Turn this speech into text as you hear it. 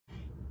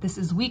This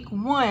is week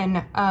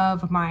 1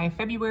 of my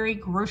February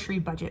grocery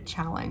budget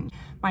challenge.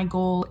 My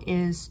goal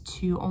is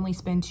to only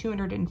spend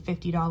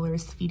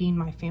 $250 feeding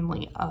my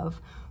family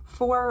of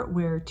 4.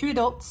 We're 2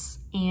 adults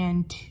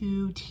and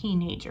 2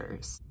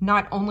 teenagers.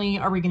 Not only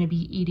are we going to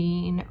be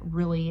eating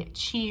really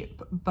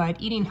cheap,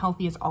 but eating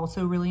healthy is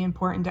also really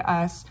important to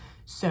us.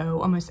 So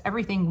almost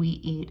everything we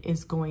eat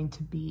is going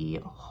to be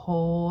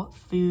whole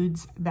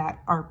foods that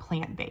are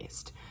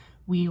plant-based.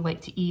 We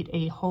like to eat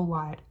a whole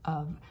lot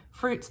of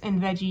fruits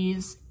and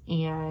veggies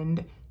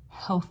and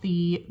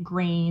healthy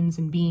grains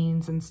and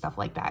beans and stuff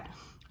like that.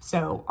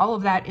 So all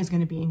of that is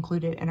going to be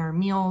included in our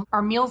meal.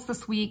 Our meals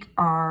this week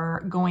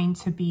are going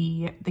to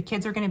be, the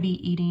kids are going to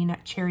be eating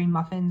Cherry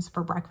Muffins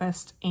for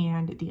breakfast,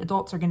 and the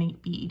adults are going to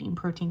be eating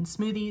protein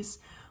smoothies.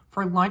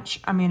 For lunch,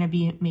 I'm going to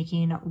be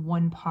making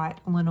 1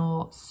 pot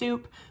lentil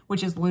soup,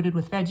 which is loaded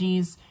with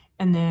veggies.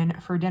 And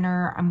then for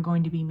dinner, I'm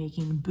going to be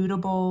making Buddha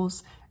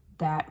bowls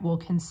that will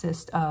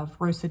consist of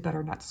roasted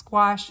butternut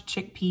squash,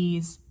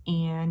 chickpeas,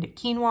 and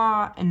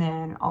quinoa, and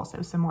then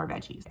also some more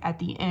veggies. At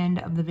the end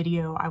of the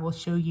video, I will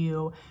show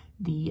you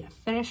the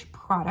finished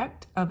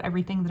product of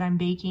everything that I'm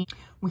baking.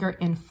 We are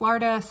in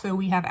Florida, so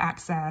we have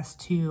access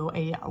to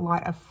a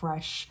lot of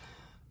fresh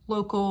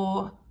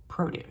local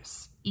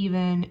produce,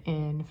 even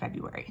in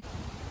February.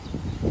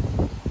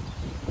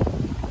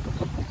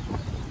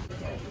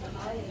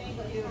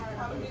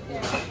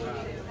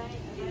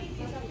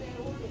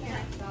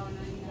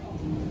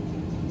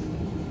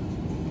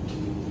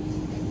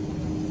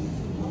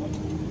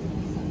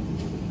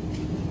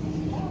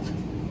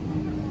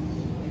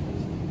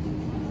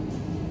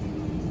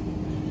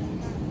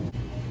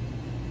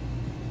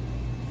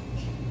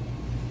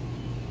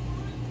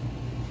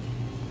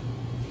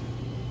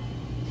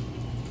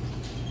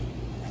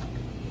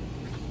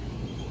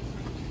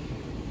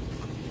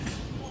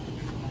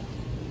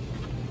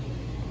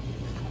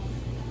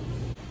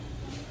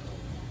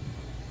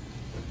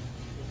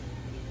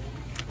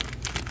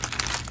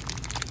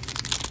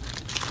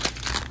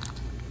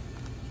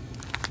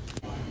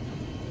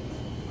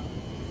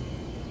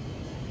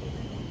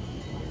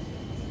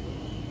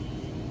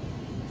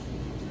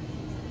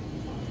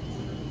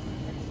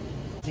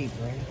 Deep,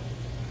 right?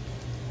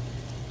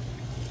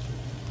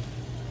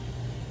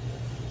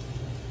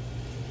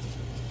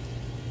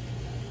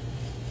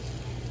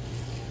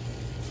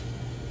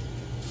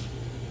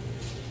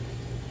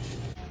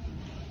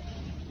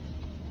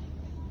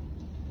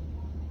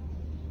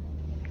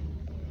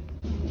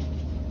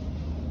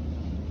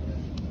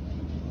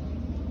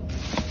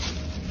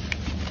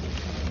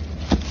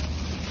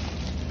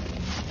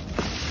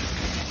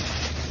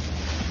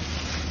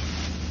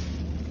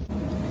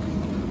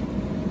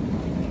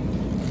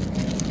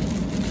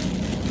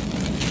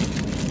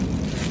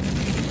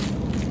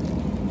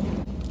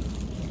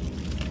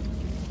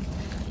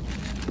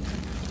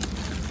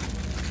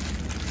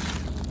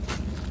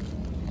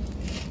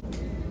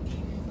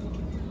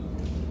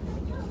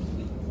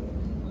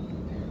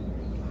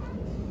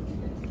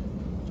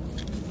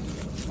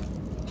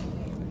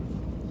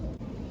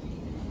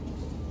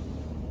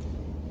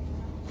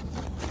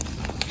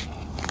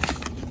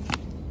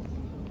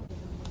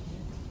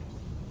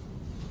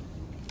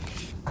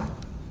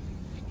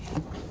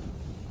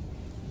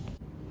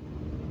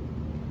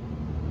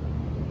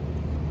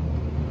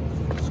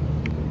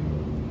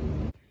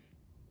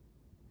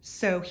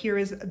 So here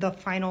is the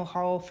final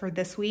haul for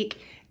this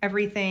week.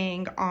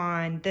 Everything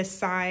on this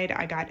side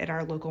I got at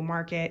our local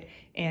market,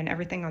 and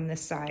everything on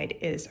this side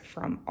is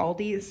from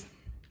Aldi's.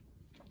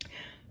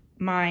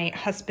 My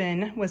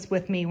husband was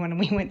with me when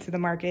we went to the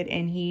market,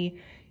 and he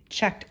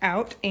checked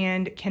out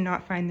and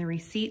cannot find the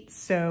receipts.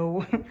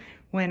 So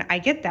when I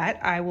get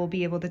that, I will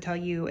be able to tell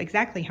you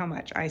exactly how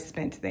much I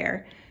spent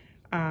there.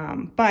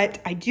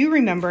 But I do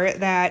remember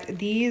that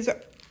this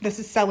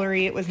is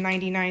celery. It was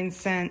 99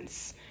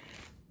 cents.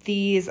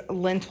 These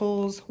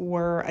lentils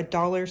were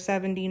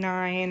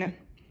 $1.79.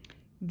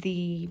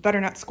 The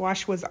butternut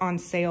squash was on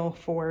sale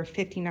for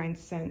 59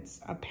 cents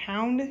a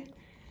pound.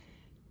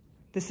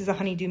 This is a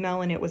honeydew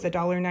melon. It was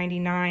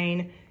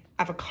 $1.99.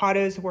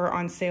 Avocados were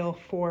on sale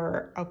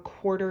for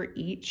 $1.25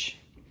 each.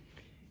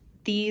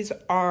 These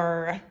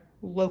are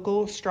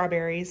local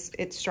strawberries.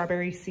 It's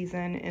strawberry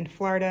season in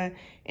Florida,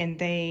 and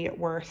they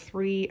were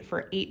 3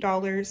 for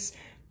 $8.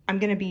 I'm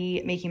going to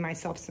be making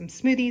myself some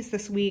smoothies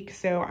this week,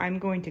 so I'm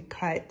going to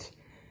cut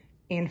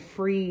and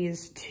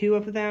freeze 2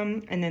 of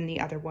them, and then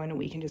the other one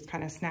we can just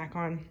kind of snack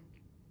on.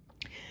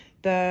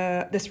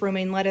 This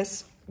romaine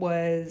lettuce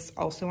was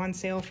also on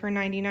sale for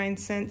 99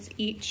 cents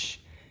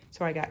each,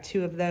 so I got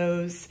 2 of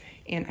those.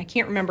 And I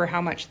can't remember how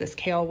much this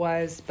kale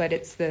was, but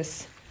it's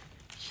this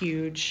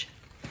huge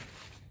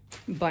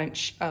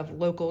bunch of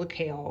local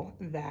kale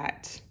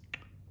that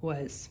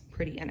was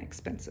pretty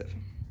inexpensive.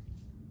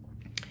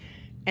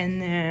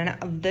 And then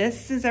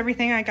this is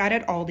everything I got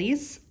at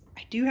Aldi's.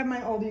 I do have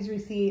my Aldi's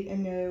receipt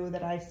and know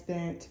that I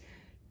spent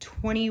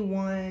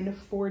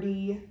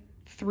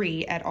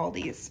 $21.43 at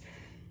Aldi's.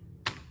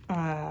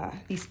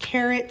 These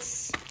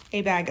carrots,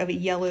 a bag of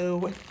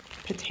yellow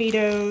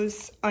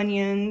potatoes,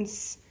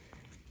 onions,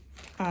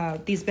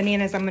 These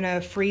bananas, I'm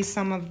gonna freeze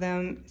some of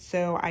them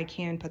so I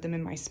can put them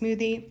in my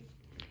smoothie.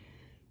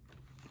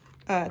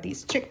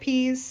 These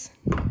chickpeas,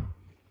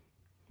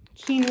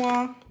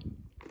 quinoa,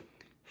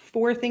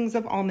 4 things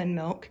of almond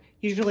milk.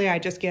 Usually I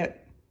just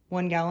get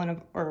 1 gallon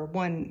of, or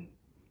 1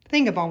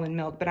 thing of almond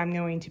milk, but I'm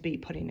going to be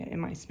putting it in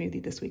my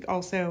smoothie this week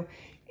also.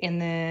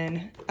 And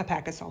then a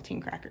pack of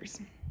saltine crackers.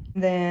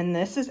 Then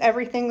this is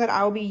everything that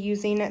I'll be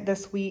using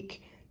this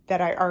week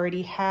that I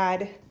already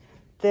had.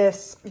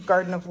 This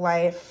Garden of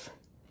Life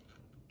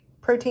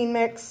protein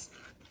mix.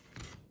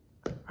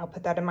 I'll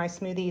put that in my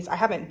smoothies. I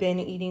haven't been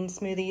eating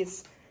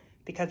smoothies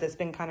because it's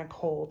been kind of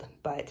cold,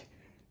 but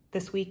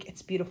this week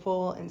it's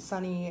beautiful and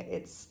sunny.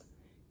 It's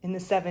in the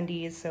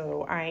 70s,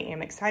 so I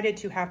am excited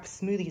to have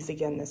smoothies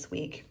again this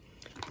week.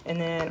 And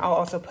then I'll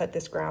also put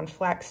this ground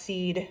flax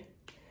seed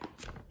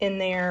in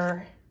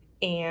there,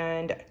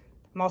 and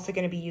I'm also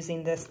going to be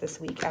using this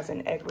week as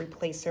an egg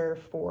replacer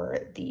for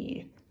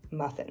the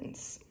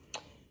muffins.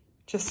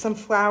 Just some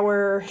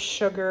flour,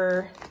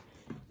 sugar,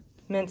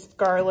 minced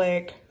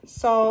garlic,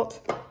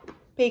 salt,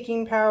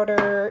 baking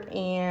powder,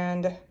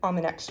 and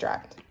almond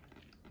extract.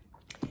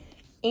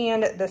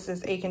 And this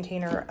is a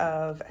container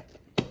of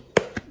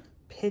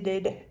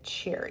pitted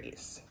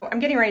cherries. I'm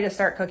getting ready to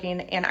start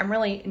cooking, and I'm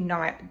really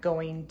not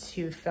going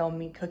to film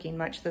me cooking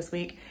much this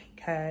week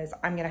because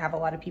I'm gonna have a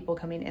lot of people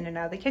coming in and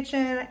out of the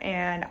kitchen,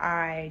 and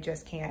I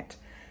just can't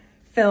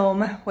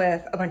film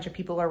with a bunch of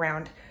people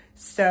around.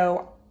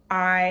 So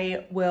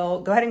I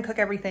will go ahead and cook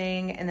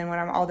everything, and then when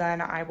I'm all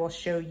done, I will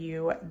show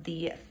you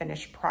the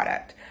finished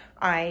product.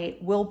 I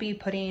will be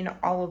putting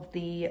all of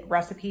the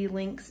recipe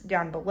links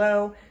down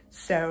below,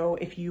 so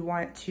if you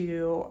want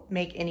to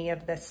make any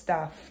of this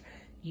stuff,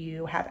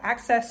 you have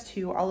access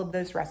to all of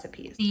those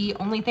recipes. The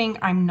only thing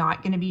I'm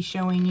not going to be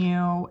showing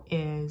you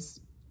is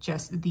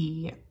just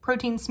the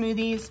protein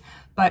smoothies,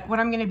 but what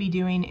I'm going to be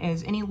doing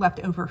is any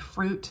leftover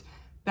fruit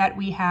that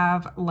we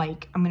have,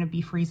 like I'm going to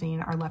be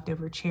freezing our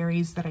leftover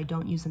cherries that I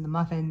don't use in the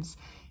muffins,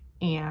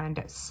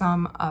 and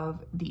some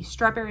of the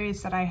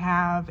strawberries that I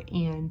have,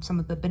 and some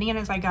of the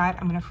bananas I got.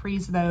 I'm going to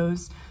freeze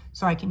those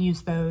so I can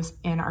use those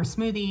in our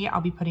smoothie. I'll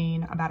be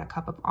putting about a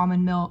cup of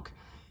almond milk,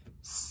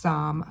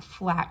 some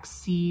flax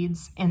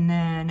seeds, and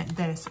then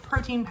this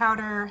protein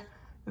powder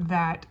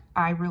that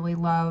I really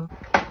love.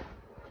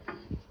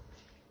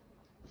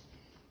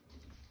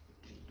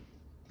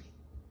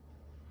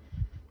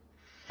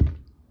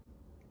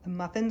 The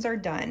muffins are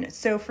done.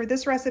 So for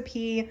this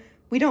recipe,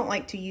 we don't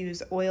like to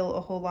use oil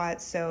a whole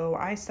lot, so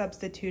I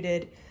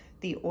substituted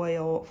the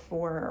oil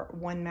for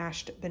 1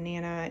 mashed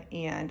banana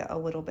and a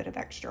little bit of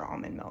extra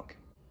almond milk.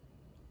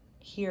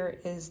 Here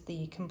is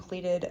the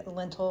completed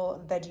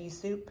lentil veggie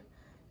soup.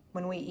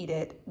 When we eat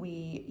it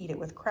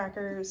with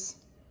crackers,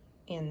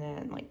 and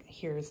then like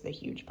here's the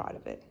huge pot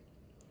of it.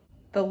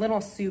 The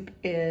lentil soup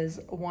is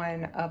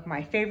one of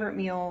my favorite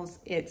meals.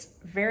 It's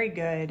very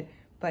good,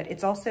 but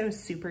it's also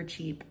super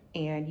cheap,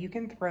 and you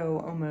can throw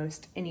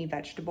almost any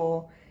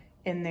vegetable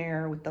in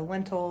there with the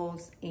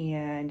lentils,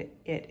 and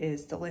it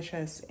is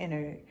delicious and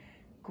a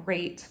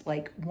great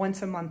like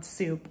once a month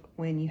soup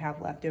when you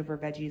have leftover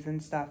veggies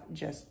and stuff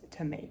just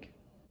to make.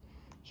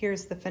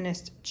 Here's the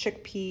finished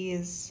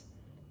chickpeas,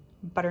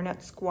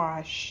 butternut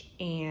squash,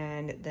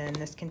 and then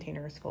this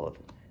container is full of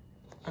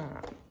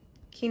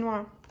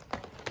quinoa.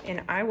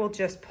 And I will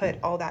just put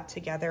all that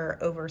together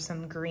over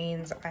some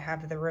greens. I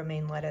have the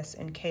romaine lettuce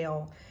and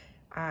kale.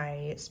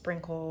 I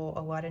sprinkle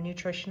a lot of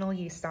nutritional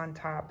yeast on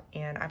top,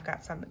 and I've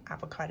got some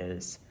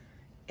avocados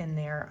in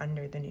there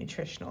under the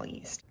nutritional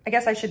yeast. I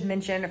guess I should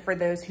mention, for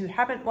those who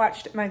haven't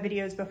watched my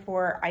videos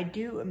before, I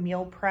do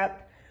meal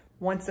prep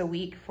once a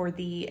week for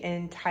the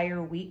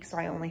entire week, so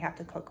I only have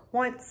to cook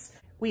once.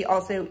 We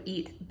also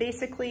eat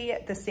basically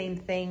the same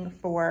thing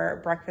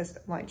for breakfast,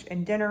 lunch,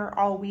 and dinner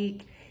all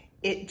week.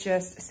 It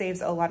just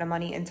saves a lot of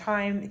money and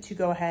time to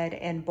go ahead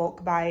and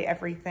bulk buy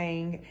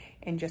everything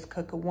and just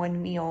cook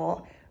one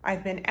meal.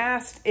 I've been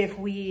asked if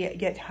we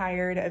get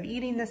tired of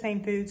eating the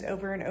same foods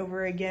over and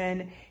over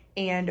again,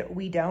 and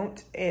we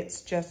don't.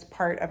 It's just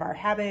part of our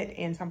habit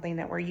and something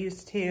that we're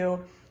used to.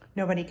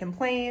 Nobody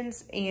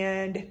complains,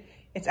 and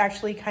it's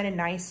actually kind of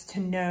nice to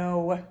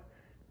know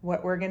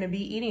what we're gonna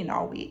be eating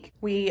all week.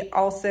 We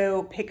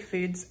also pick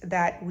foods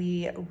that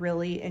we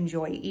really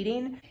enjoy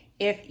eating.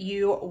 If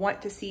you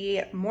want to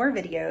see more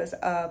videos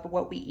of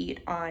what we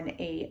eat on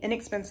an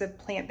inexpensive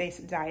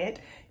plant-based diet,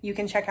 you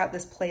can check out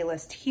this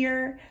playlist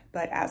here.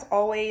 But as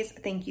always,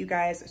 thank you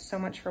guys so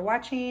much for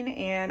watching,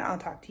 and I'll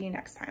talk to you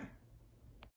next time.